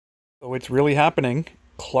So it's really happening.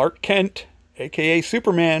 Clark Kent, aka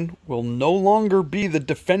Superman, will no longer be the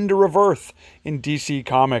defender of Earth in DC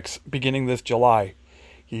Comics beginning this July.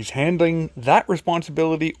 He's handing that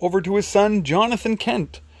responsibility over to his son, Jonathan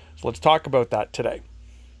Kent. So let's talk about that today.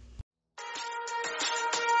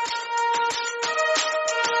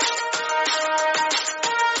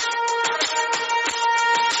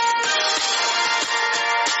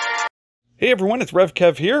 Hey everyone, it's Rev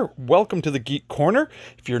Kev here. Welcome to the Geek Corner.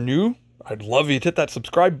 If you're new, I'd love you to hit that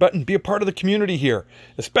subscribe button, be a part of the community here,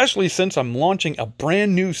 especially since I'm launching a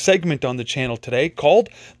brand new segment on the channel today called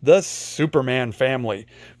The Superman Family.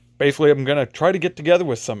 Basically, I'm going to try to get together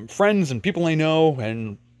with some friends and people I know,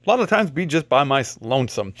 and a lot of times be just by my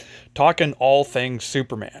lonesome, talking all things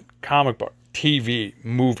Superman, comic book, TV,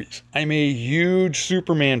 movies. I'm a huge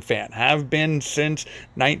Superman fan, have been since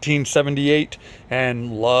 1978,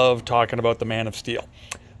 and love talking about the Man of Steel.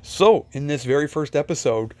 So, in this very first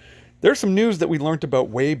episode, there's some news that we learned about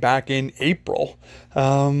way back in April.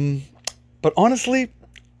 But honestly,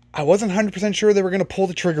 I wasn't 100% sure they were going to pull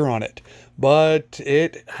the trigger on it. But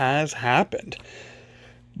it has happened.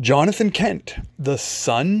 Jonathan Kent, the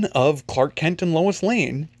son of Clark Kent and Lois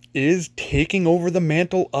Lane, is taking over the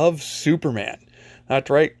mantle of Superman. That's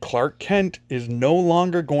right, Clark Kent is no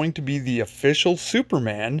longer going to be the official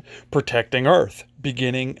Superman protecting Earth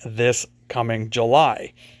beginning this coming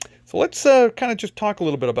July. So let's kind of just talk a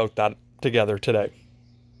little bit about that together today.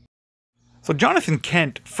 So Jonathan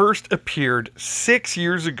Kent first appeared 6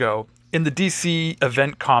 years ago in the DC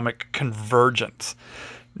event comic Convergence.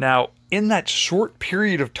 Now, in that short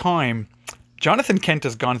period of time, Jonathan Kent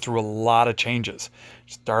has gone through a lot of changes.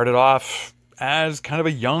 Started off as kind of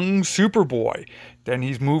a young Superboy. Then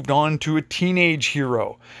he's moved on to a teenage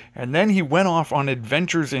hero. And then he went off on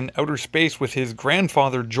adventures in outer space with his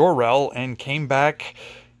grandfather Jor-El and came back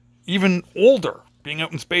even older. Being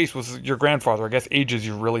out in space with your grandfather, I guess, ages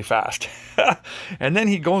you really fast. And then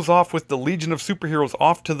he goes off with the Legion of Superheroes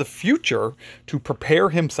off to the future to prepare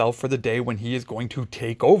himself for the day when he is going to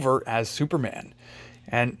take over as Superman.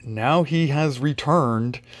 And now he has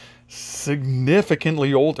returned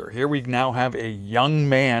significantly older. Here we now have a young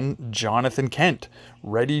man, Jonathan Kent,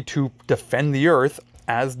 ready to defend the Earth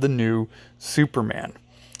as the new Superman.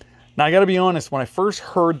 Now, I gotta be honest, when I first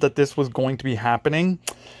heard that this was going to be happening,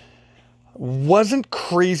 wasn't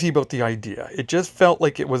crazy about the idea. It just felt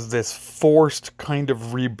like it was this forced kind of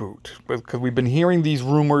reboot, because we've been hearing these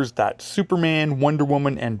rumors that Superman, Wonder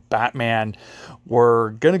Woman, and Batman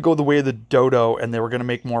were going to go the way of the dodo, and they were going to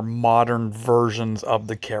make more modern versions of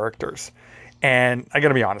the characters. And I got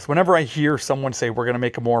to be honest, whenever I hear someone say we're going to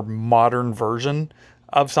make a more modern version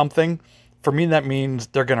of something, for me that means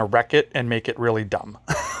they're going to wreck it and make it really dumb.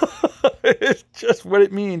 It's just what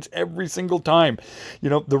it means every single time. You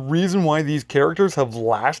know, the reason why these characters have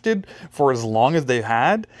lasted for as long as they've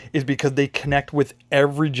had is because they connect with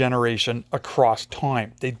every generation across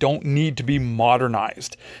time. They don't need to be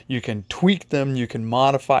modernized. You can tweak them, you can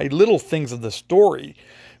modify little things of the story.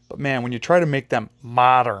 But man, when you try to make them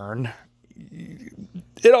modern,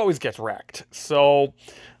 it always gets wrecked. So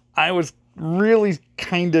I was really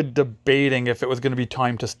kind of debating if it was going to be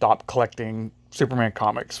time to stop collecting Superman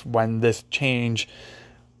comics when this change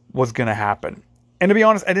was going to happen. And to be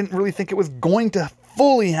honest, I didn't really think it was going to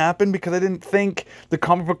fully happen because I didn't think the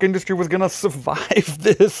comic book industry was going to survive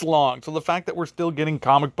this long. So the fact that we're still getting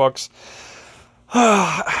comic books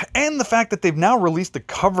and the fact that they've now released the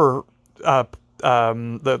cover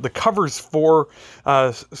the covers for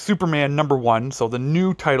Superman #1, so the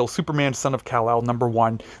new title, Superman Son of Kal-El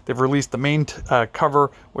 #1. They've released the main cover,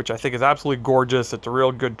 which I think is absolutely gorgeous. It's a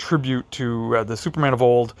real good tribute to the Superman of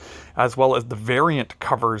old, as well as the variant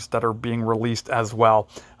covers that are being released as well.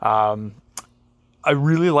 I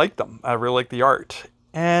really like them. I really like the art.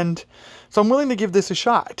 And so I'm willing to give this a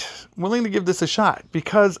shot.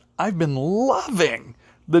 Because I've been loving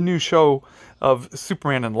the new show of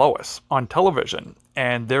Superman and Lois on television.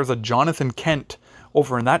 And there's a Jonathan Kent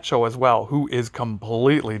over in that show as well, who is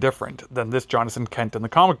completely different than this Jonathan Kent in the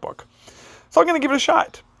comic book. So I'm going to give it a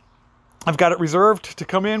shot. I've got it reserved to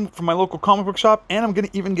come in from my local comic book shop, and I'm going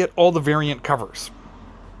to even get all the variant covers.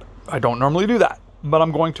 I don't normally do that, but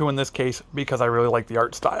I'm going to in this case because I really like the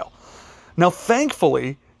art style. Now,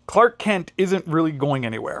 thankfully, Clark Kent isn't really going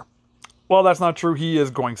anywhere. Well, that's not true. He is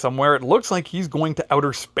going somewhere. It looks like he's going to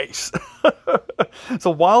outer space. So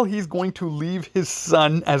while he's going to leave his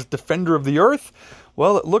son as defender of the Earth,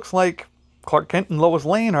 well, it looks like Clark Kent and Lois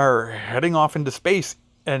Lane are heading off into space.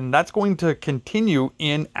 And that's going to continue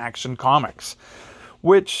in Action Comics.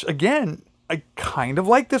 Which, again, I kind of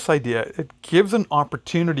like this idea. It gives an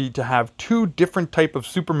opportunity to have two different type of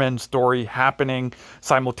Superman story happening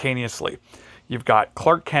simultaneously. You've got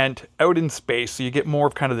Clark Kent out in space, so you get more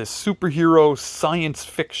of kind of this superhero science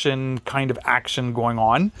fiction kind of action going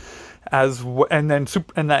on,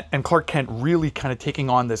 and Clark Kent really kind of taking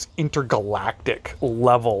on this intergalactic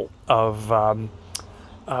level of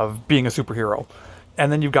being a superhero.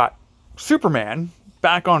 And then you've got Superman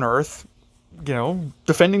back on Earth, you know,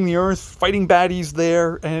 defending the Earth, fighting baddies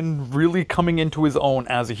there, and really coming into his own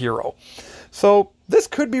as a hero. So this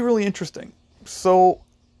could be really interesting. So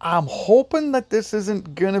I'm hoping that this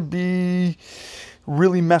isn't going to be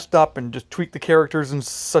really messed up and just tweak the characters in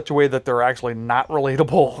such a way that they're actually not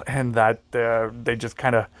relatable, and that they just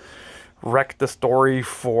kind of wreck the story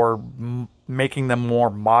for making them more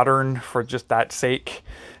modern for just that sake.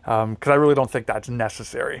 Because I really don't think that's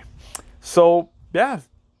necessary. So yeah,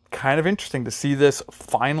 kind of interesting to see this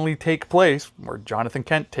finally take place, where Jonathan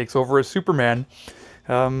Kent takes over as Superman.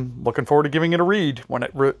 Looking forward to giving it a read when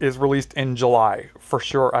it is released in July. For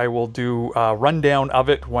sure, I will do a rundown of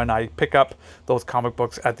it when I pick up those comic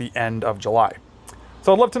books at the end of July.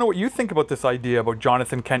 So I'd love to know what you think about this idea about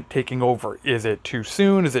Jonathan Kent taking over. Is it too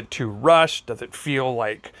soon? Is it too rushed? Does it feel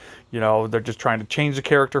like, you know, they're just trying to change the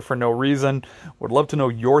character for no reason? Would love to know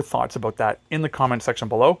your thoughts about that in the comment section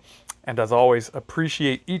below. And as always,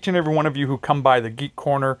 appreciate each and every one of you who come by the Geek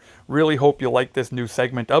Corner. Really hope you like this new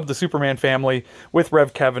segment of the Superman family with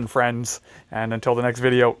Rev Kev and friends. And until the next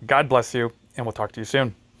video, God bless you, and we'll talk to you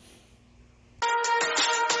soon.